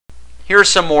Here are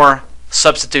some more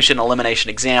substitution elimination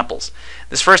examples.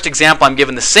 This first example, I'm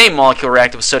given the same molecule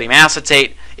reacted with sodium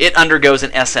acetate. It undergoes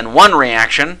an SN1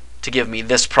 reaction to give me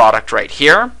this product right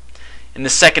here. In the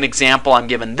second example, I'm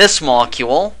given this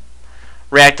molecule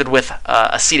reacted with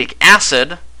acetic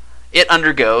acid. It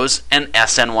undergoes an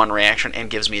SN1 reaction and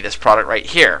gives me this product right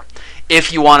here.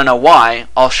 If you want to know why,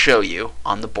 I'll show you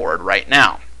on the board right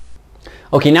now.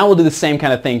 Okay, now we'll do the same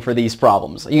kind of thing for these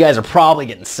problems. You guys are probably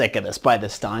getting sick of this by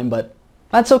this time, but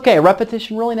that's okay.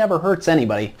 Repetition really never hurts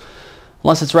anybody,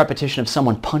 unless it's repetition of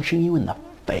someone punching you in the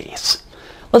face.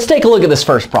 Let's take a look at this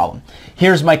first problem.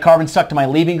 Here's my carbon stuck to my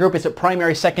leaving group. Is it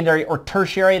primary, secondary, or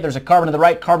tertiary? There's a carbon to the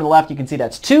right, carbon to the left. You can see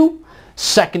that's 2.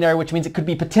 Secondary, which means it could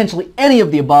be potentially any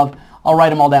of the above. I'll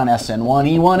write them all down,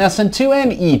 SN1, E1, SN2,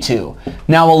 and E2.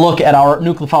 Now we'll look at our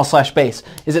nucleophile / base.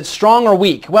 Is it strong or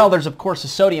weak? Well, there's of course a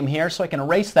sodium here, so I can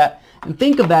erase that and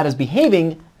think of that as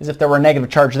behaving as if there were a negative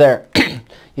charge there.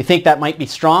 You think that might be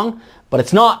strong, but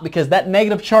it's not, because that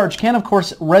negative charge can of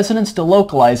course resonance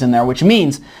delocalize in there, which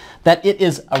means that it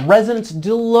is a resonance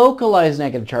delocalized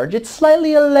negative charge. It's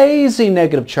slightly a lazy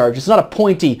negative charge. It's not a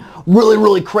pointy,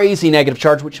 really crazy negative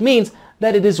charge, which means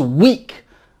that it is weak.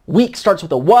 Weak starts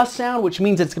with a W sound, which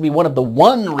means it's going to be one of the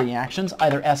 1 reactions,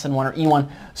 either SN1 or E1,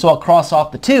 so I'll cross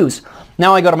off the 2's.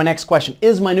 Now I go to my next question.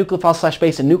 Is my nucleophile /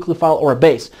 base a nucleophile or a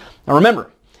base? Now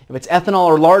remember, if it's ethanol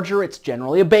or larger, it's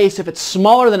generally a base. If it's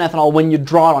smaller than ethanol, when you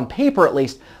draw it on paper at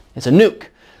least, it's a nuke.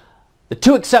 The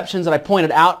 2 exceptions that I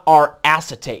pointed out are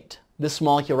acetate, this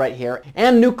molecule right here,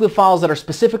 and nucleophiles that are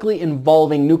specifically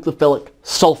involving nucleophilic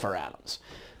sulfur atoms.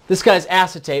 This guy's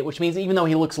acetate, which means even though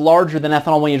he looks larger than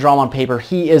ethanol when you draw him on paper,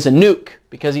 he is a nuke.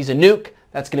 Because he's a nuke,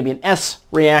 that's going to be an S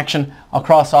reaction. I'll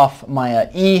cross off my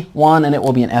E1 and it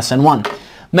will be an SN1.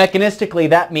 Mechanistically,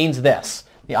 that means this.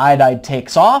 The iodide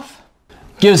takes off,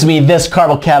 gives me this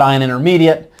carbocation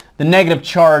intermediate. The negative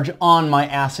charge on my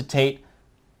acetate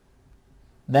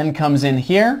then comes in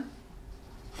here,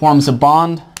 forms a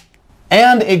bond,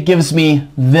 and it gives me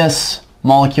this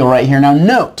molecule right here. Now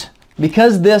note,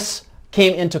 because this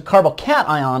came into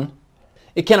carbocation,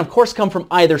 it can of course come from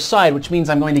either side, which means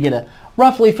I'm going to get a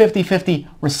roughly 50-50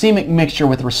 racemic mixture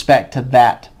with respect to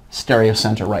that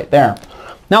stereocenter right there.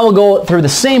 Now we'll go through the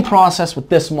same process with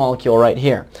this molecule right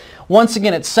here. Once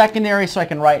again, it's secondary, so I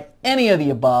can write any of the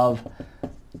above.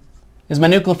 Is my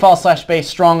nucleophile / base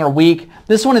strong or weak?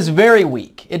 This one is very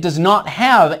weak. It does not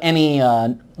have any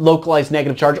localized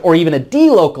negative charge or even a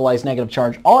delocalized negative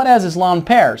charge. All it has is lone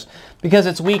pairs. Because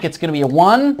it's weak, it's going to be a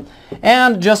 1.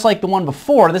 And just like the one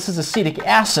before, this is acetic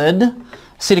acid.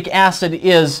 Acetic acid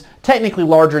is technically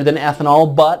larger than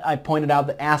ethanol, but I pointed out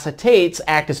that acetates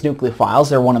act as nucleophiles.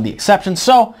 They're one of the exceptions.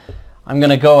 So I'm going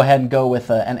to go ahead and go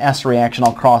with an S reaction.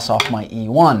 I'll cross off my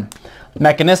E1.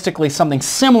 Mechanistically, something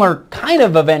similar kind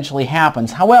of eventually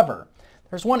happens. However,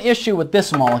 there's one issue with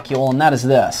this molecule, and that is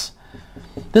this.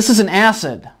 This is an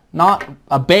acid, not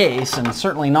a base, and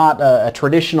certainly not a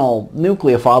traditional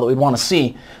nucleophile that we'd want to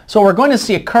see. So what we're going to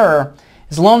see occur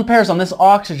is lone pairs on this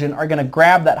oxygen are going to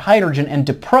grab that hydrogen and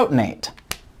deprotonate.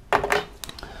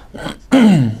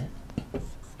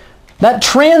 That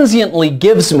transiently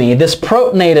gives me this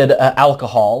protonated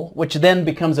alcohol, which then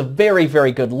becomes a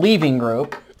very good leaving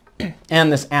group,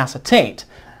 and this acetate.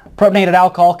 Protonated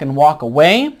alcohol can walk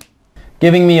away,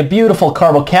 giving me a beautiful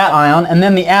carbocation, and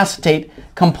then the acetate,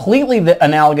 completely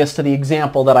analogous to the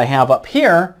example that I have up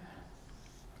here,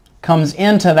 comes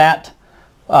into that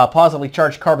positively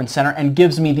charged carbon center and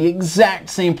gives me the exact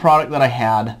same product that I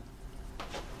had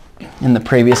in the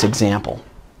previous example.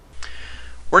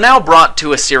 We're now brought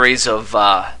to a series of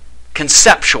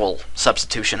conceptual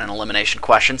substitution and elimination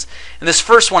questions. In this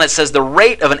first one, it says the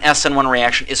rate of an SN1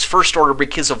 reaction is first order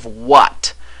because of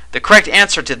what? The correct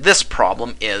answer to this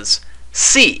problem is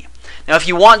C. Now, if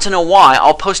you want to know why,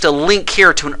 I'll post a link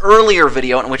here to an earlier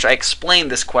video in which I explained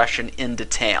this question in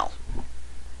detail.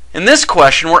 In this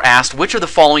question, we're asked which of the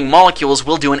following molecules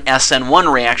will do an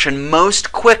SN1 reaction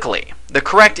most quickly. The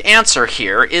correct answer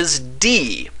here is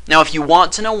D. Now, if you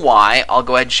want to know why, I'll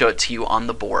go ahead and show it to you on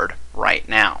the board right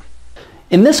now.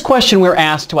 In this question, we're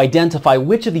asked to identify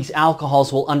which of these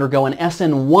alcohols will undergo an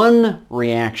SN1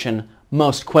 reaction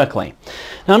most quickly.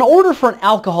 Now, in order for an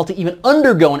alcohol to even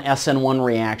undergo an SN1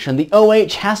 reaction, the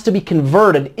OH has to be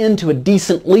converted into a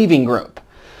decent leaving group.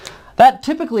 That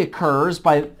typically occurs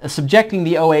by subjecting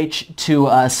the OH to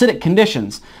acidic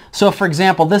conditions. So, for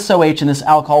example, this OH in this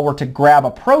alcohol were to grab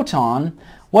a proton,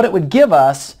 what it would give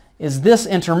us is this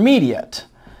intermediate.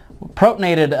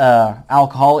 Protonated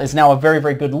alcohol is now a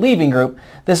very good leaving group.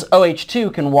 This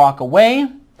OH2 can walk away,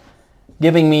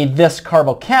 giving me this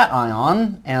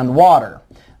carbocation and water.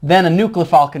 then a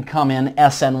nucleophile can come in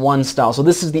SN1 style. So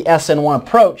this is the SN1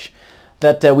 approach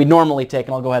that we normally take,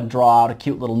 and I'll go ahead and draw out a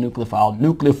cute little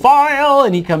nucleophile,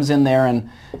 and he comes in there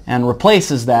and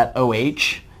replaces that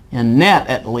OH, in net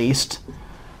at least,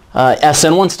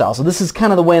 SN1 style. So this is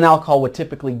kind of the way an alcohol would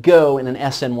typically go in an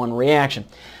SN1 reaction.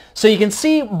 So you can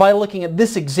see by looking at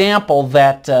this example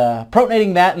that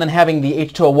protonating that and then having the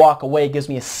H2O walk away gives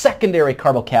me a secondary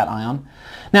carbocation.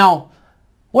 Now,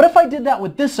 what if I did that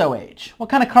with this OH? What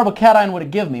kind of carbocation would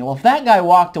it give me? Well, if that guy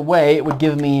walked away, it would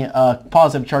give me a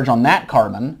positive charge on that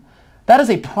carbon. That is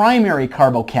a primary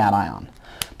carbocation.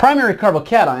 Primary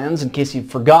carbocations, in case you've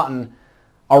forgotten,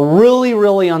 are really,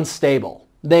 really unstable.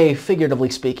 They, figuratively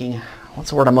speaking, what's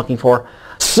the word I'm looking for?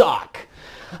 Suck.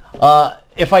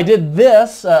 If I did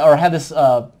this, or had this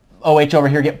OH over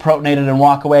here get protonated and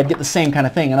walk away, I'd get the same kind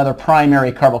of thing, another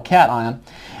primary carbocation.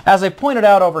 As I pointed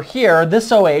out over here,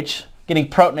 this OH getting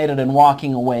protonated and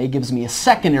walking away gives me a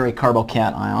secondary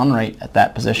carbocation right at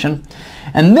that position.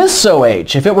 And this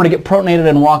OH, if it were to get protonated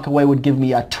and walk away, would give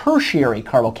me a tertiary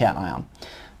carbocation.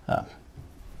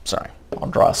 Sorry, I'll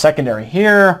draw a secondary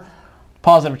here.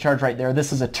 Positive charge right there.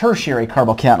 This is a tertiary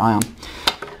carbocation.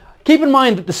 Keep in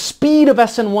mind that the speed of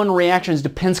SN1 reactions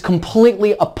depends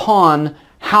completely upon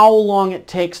how long it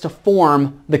takes to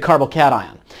form the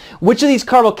carbocation. Which of these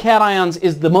carbocations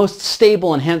is the most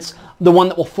stable and hence the one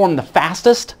that will form the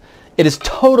fastest? It is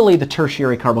totally the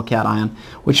tertiary carbocation,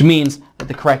 which means that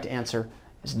the correct answer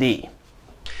is D.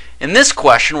 In this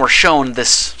question, we're shown this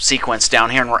sequence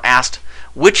down here, and we're asked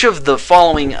which of the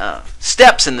following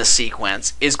steps in this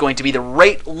sequence is going to be the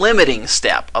rate-limiting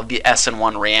step of the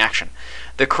SN1 reaction.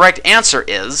 The correct answer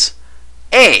is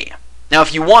A. Now,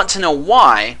 if you want to know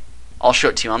why, I'll show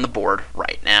it to you on the board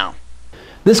right now.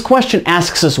 This question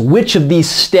asks us which of these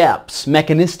steps,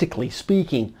 mechanistically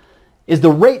speaking, is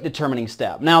the rate-determining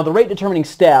step. Now, the rate-determining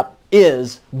step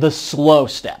is the slow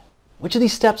step. Which of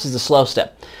these steps is the slow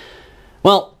step?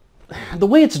 Well, the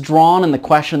way it's drawn in the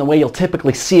question, the way you'll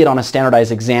typically see it on a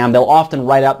standardized exam, they'll often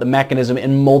write out the mechanism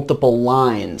in multiple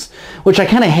lines, which I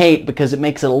kind of hate because it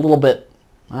makes it a little bit,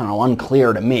 I don't know,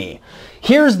 unclear to me.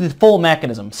 Here's the full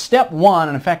mechanism. Step 1,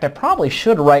 and in fact I probably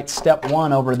should write step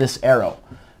 1 over this arrow.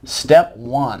 Step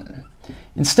 1.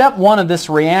 In step 1 of this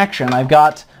reaction, I've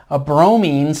got a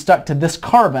bromine stuck to this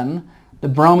carbon. The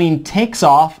bromine takes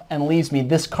off and leaves me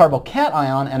this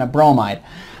carbocation and a bromide.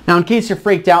 Now, in case you're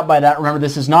freaked out by that, remember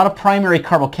this is not a primary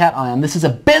carbocation. This is a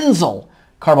benzyl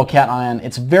carbocation.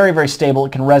 It's very, very stable.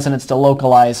 It can resonance to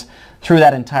localize through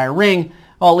that entire ring.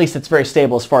 Well, at least it's very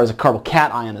stable as far as a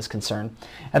carbocation is concerned.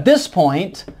 At this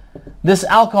point, this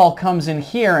alcohol comes in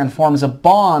here and forms a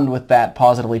bond with that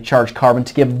positively charged carbon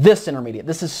to give this intermediate.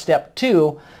 This is step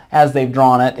 2 as they've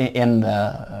drawn it in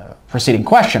the preceding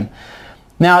question.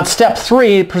 Now at step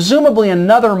 3, presumably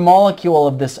another molecule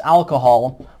of this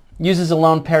alcohol uses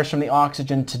alone pairs from the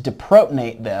oxygen to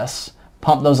deprotonate this,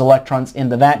 pump those electrons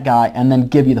into that guy, and then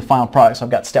give you the final product. So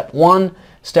I've got step 1,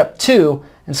 step 2,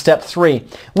 and step 3.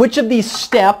 Which of these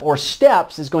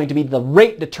steps is going to be the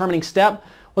rate-determining step?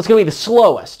 What's going to be the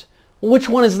slowest? Well, which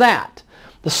one is that?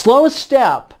 The slowest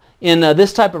step in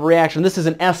this type of reaction, this is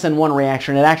an SN1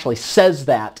 reaction, it actually says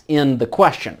that in the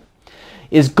question,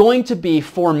 is going to be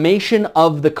formation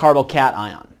of the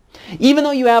carbocation. Even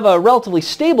though you have a relatively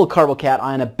stable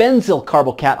carbocation, a benzyl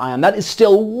carbocation, that is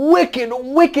still wicked,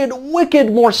 wicked,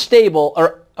 wicked more stable,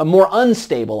 or more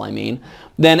unstable, I mean,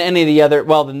 than any of the other,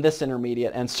 well, than this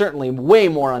intermediate, and certainly way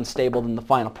more unstable than the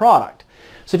final product.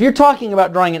 So if you're talking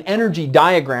about drawing an energy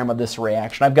diagram of this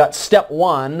reaction, I've got step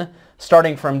 1,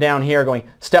 starting from down here, going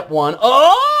step 1,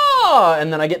 oh,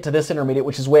 and then I get to this intermediate,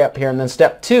 which is way up here, and then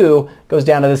step 2 goes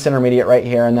down to this intermediate right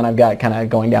here, and then I've got it kind of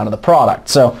going down to the product.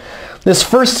 So this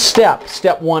first step,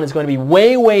 step 1, is going to be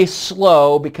way, way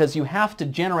slow because you have to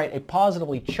generate a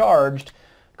positively charged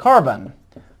carbon,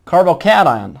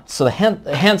 carbocation. So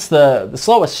hence the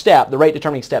slowest step, the rate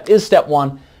determining step, is step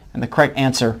 1, and the correct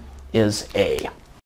answer is A.